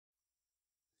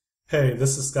Hey,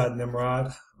 this is Scott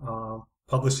Nimrod,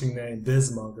 publishing name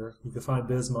Bizmonger. You can find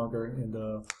Bizmonger in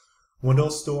the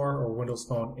Windows Store or Windows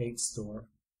Phone 8 store.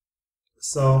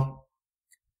 So,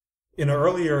 in an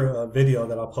earlier video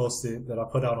that I posted, that I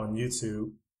put out on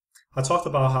YouTube, I talked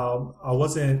about how I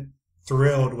wasn't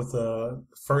thrilled with the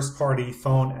first-party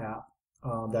phone app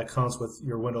that comes with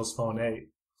your Windows Phone 8.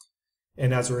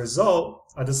 And as a result,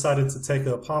 I decided to take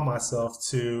it upon myself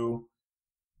to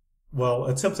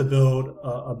attempt to build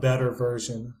a better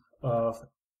version of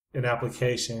an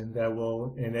application that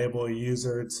will enable a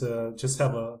user to just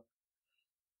have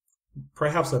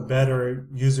perhaps a better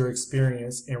user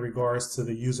experience in regards to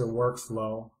the user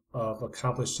workflow of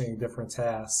accomplishing different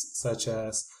tasks, such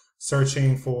as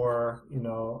searching for,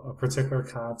 a particular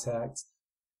contact.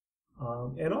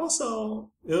 And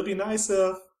also, it would be nice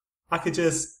if I could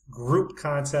just group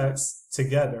contacts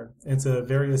together into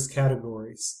various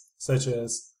categories, such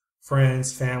as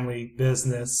friends, family,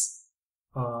 business,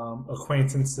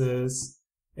 acquaintances,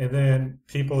 and then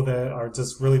people that I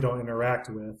just really don't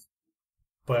interact with,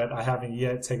 but I haven't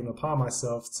yet taken upon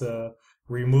myself to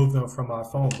remove them from my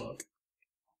phone book.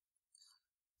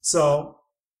 So,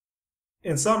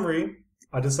 in summary,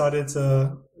 I decided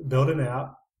to build an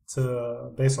app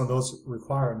based on those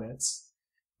requirements,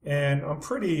 and I'm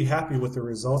pretty happy with the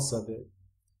results of it.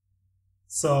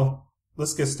 So,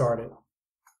 let's get started.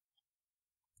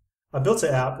 I built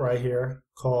an app right here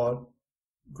called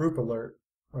Group Alert,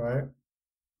 right?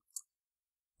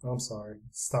 I'm sorry,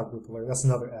 it's not Group Alert, that's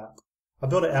another app. I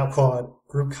built an app called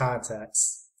Group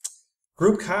Contacts.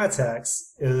 Group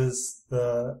Contacts is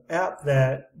the app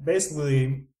that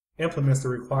basically implements the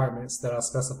requirements that I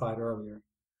specified earlier.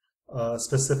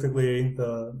 Specifically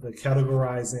the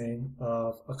categorizing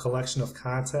of a collection of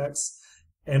contacts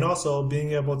and also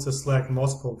being able to select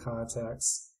multiple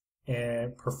contacts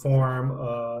and perform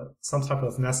some type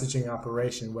of messaging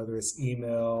operation, whether it's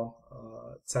email,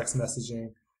 text messaging,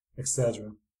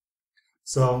 etc.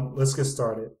 So let's get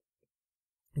started.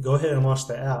 Go ahead and launch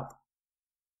the app.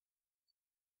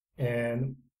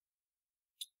 And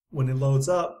when it loads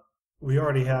up, we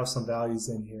already have some values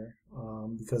in here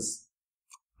because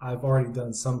I've already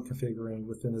done some configuring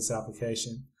within this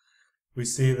application. We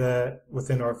see that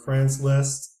within our friends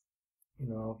list,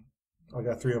 I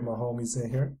got 3 of my homies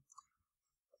in here.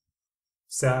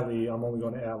 Sadly, I'm only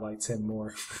going to add like 10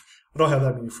 more. I don't have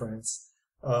that many friends.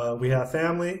 We have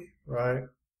family, right?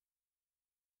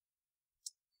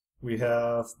 We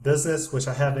have business, which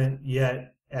I haven't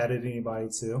yet added anybody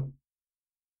to.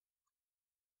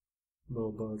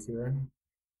 Little bug here.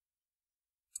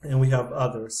 And we have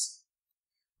others,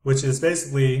 which is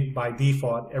basically by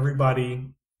default everybody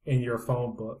in your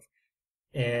phone book.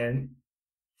 And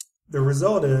the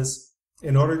result is,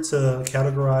 in order to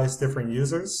categorize different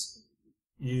users,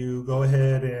 you go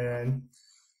ahead and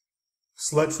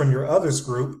select from your others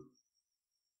group.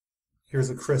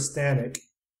 Here's a Chris Stanek.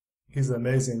 He's an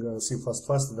amazing C++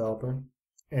 developer.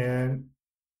 And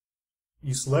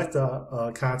you select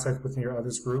a contact within your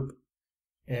others group.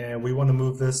 And we want to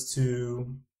move this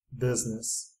to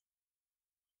business.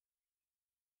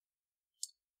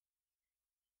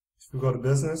 If we go to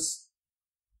business,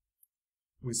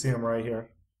 we see him right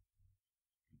here.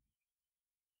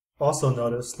 Also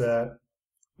notice that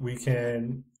we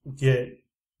can get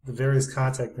the various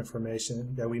contact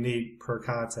information that we need per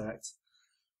contact.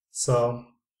 So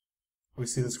we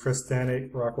see this Chris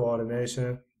Stanek, Rockwell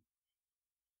Automation.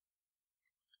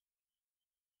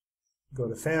 Go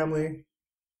to family,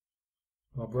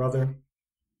 my brother,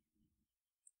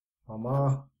 my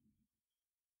mom,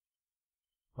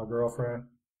 my girlfriend,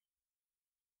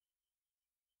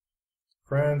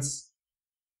 friends,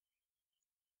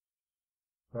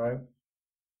 right?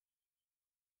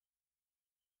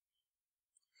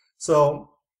 So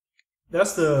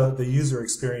that's the user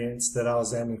experience that I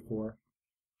was aiming for.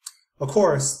 Of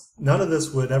course, none of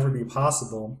this would ever be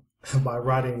possible by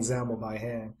writing XAML by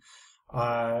hand.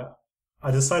 I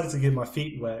decided to get my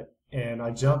feet wet and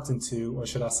I jumped into, or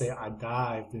should I say I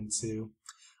dived into,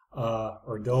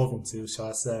 or dove into, shall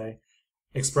I say,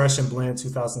 Expression Blend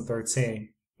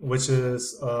 2013, which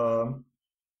is,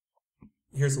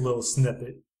 here's a little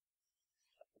snippet.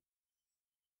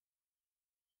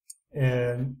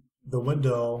 And the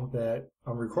window that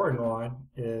I'm recording on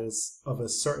is of a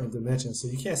certain dimension, so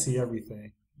you can't see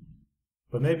everything.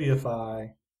 But maybe if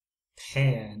I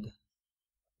pan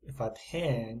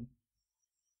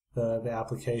the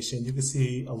application, you can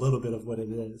see a little bit of what it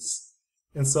is.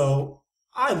 And so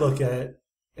I look at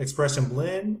Expression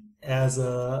Blend as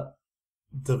a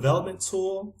development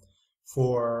tool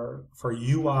for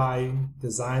UI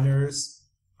designers,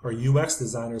 or UX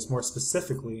designers more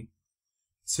specifically,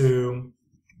 to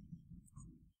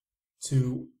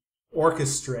to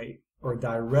orchestrate or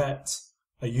direct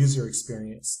a user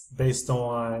experience based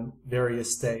on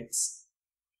various states,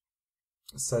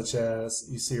 such as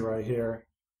you see right here.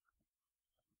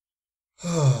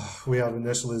 We have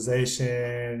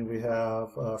initialization, we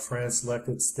have friend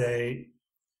selected state.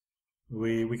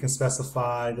 We can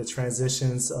specify the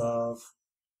transitions of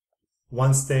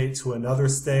one state to another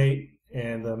state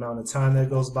and the amount of time that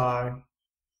goes by,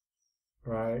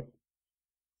 right?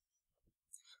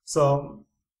 So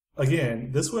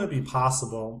again, this wouldn't be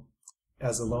possible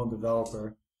as a lone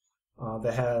developer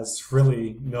that has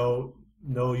really no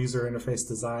user interface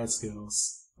design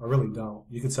skills. I really don't.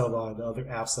 You can tell by the other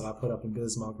apps that I put up in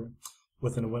Bismarcker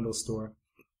within the Windows Store.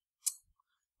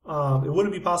 It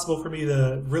wouldn't be possible for me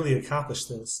to really accomplish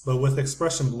this, but with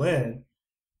Expression Blend,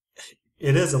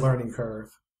 it is a learning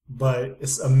curve, but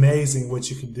it's amazing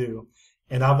what you can do.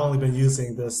 And I've only been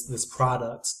using this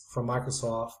product from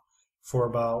Microsoft for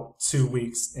about 2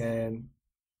 weeks, and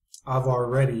I've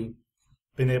already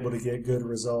been able to get good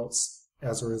results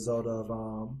as a result of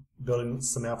building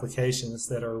some applications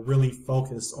that are really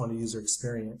focused on the user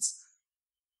experience.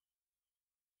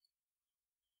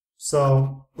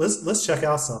 So let's check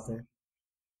out something.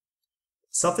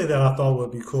 Something that I thought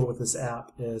would be cool with this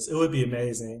app is it would be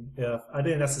amazing if I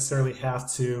didn't necessarily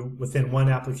have to, within one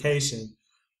application,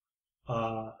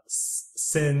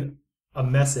 send a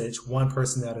message one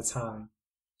person at a time,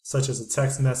 such as a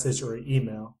text message or an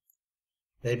email.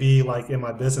 Maybe like in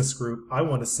my business group, I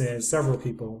want to send several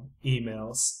people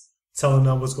emails telling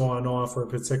them what's going on for a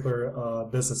particular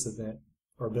business event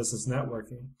or business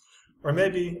networking. Or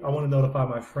maybe I want to notify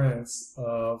my friends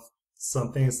of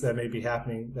some things that may be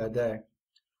happening that day.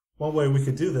 One way we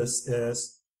could do this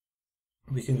is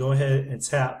we can go ahead and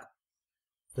tap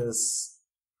this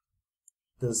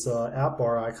app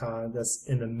bar icon that's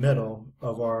in the middle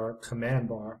of our command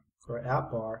bar or app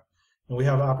bar. And we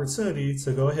have an opportunity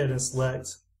to go ahead and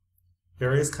select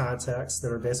various contacts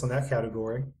that are based on that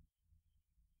category.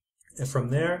 And from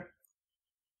there,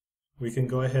 we can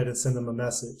go ahead and send them a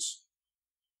message.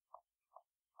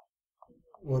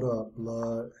 What up,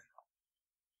 blood?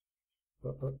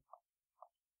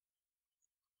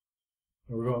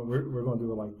 We're going to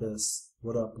do it like this.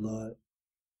 What up, blood?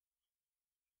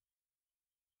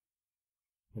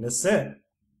 And it's sent.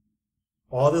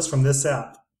 All this from this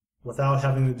app, without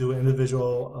having to do an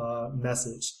individual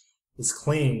message. It's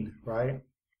clean, right?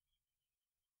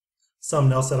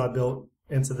 Something else that I built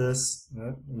into this,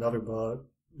 another bug.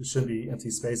 There shouldn't be empty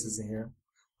spaces in here.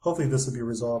 Hopefully this will be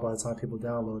resolved by the time people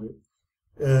download it,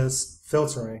 is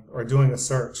filtering or doing a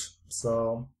search.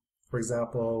 So, for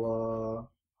example,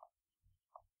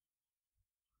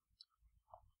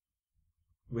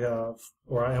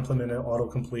 I implemented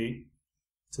autocomplete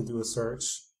to do a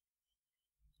search.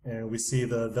 And we see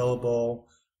the available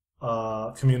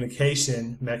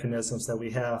communication mechanisms that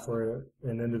we have for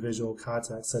an individual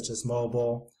contact, such as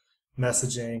mobile,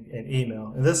 messaging, and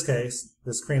email. In this case,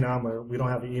 the screen omelet, we don't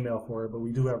have an email for it, but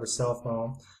we do have a cell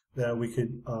phone that we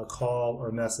could call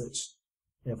or message.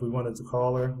 And if we wanted to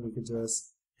call her, we could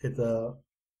just hit the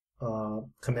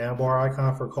command bar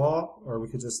icon for call, or we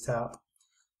could just tap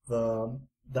the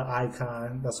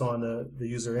icon that's on the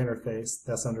user interface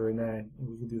that's under a name. And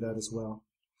we could do that as well.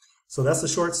 So that's a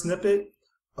short snippet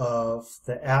of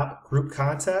the app Group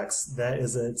Contacts. That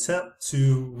is an attempt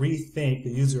to rethink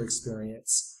the user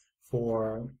experience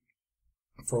for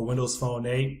Windows Phone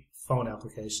 8 phone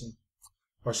application,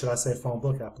 or should I say phone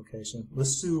book application.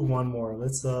 Let's do one more.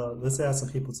 Let's add some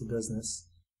people to business,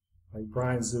 like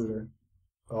Brian Zuter,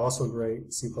 also a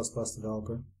great C++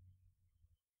 developer.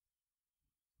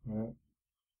 All right.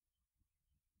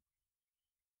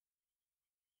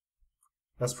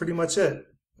 That's pretty much it.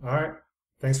 All right.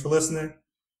 Thanks for listening.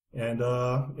 And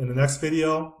in the next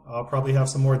video, I'll probably have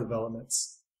some more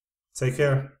developments. Take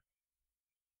care.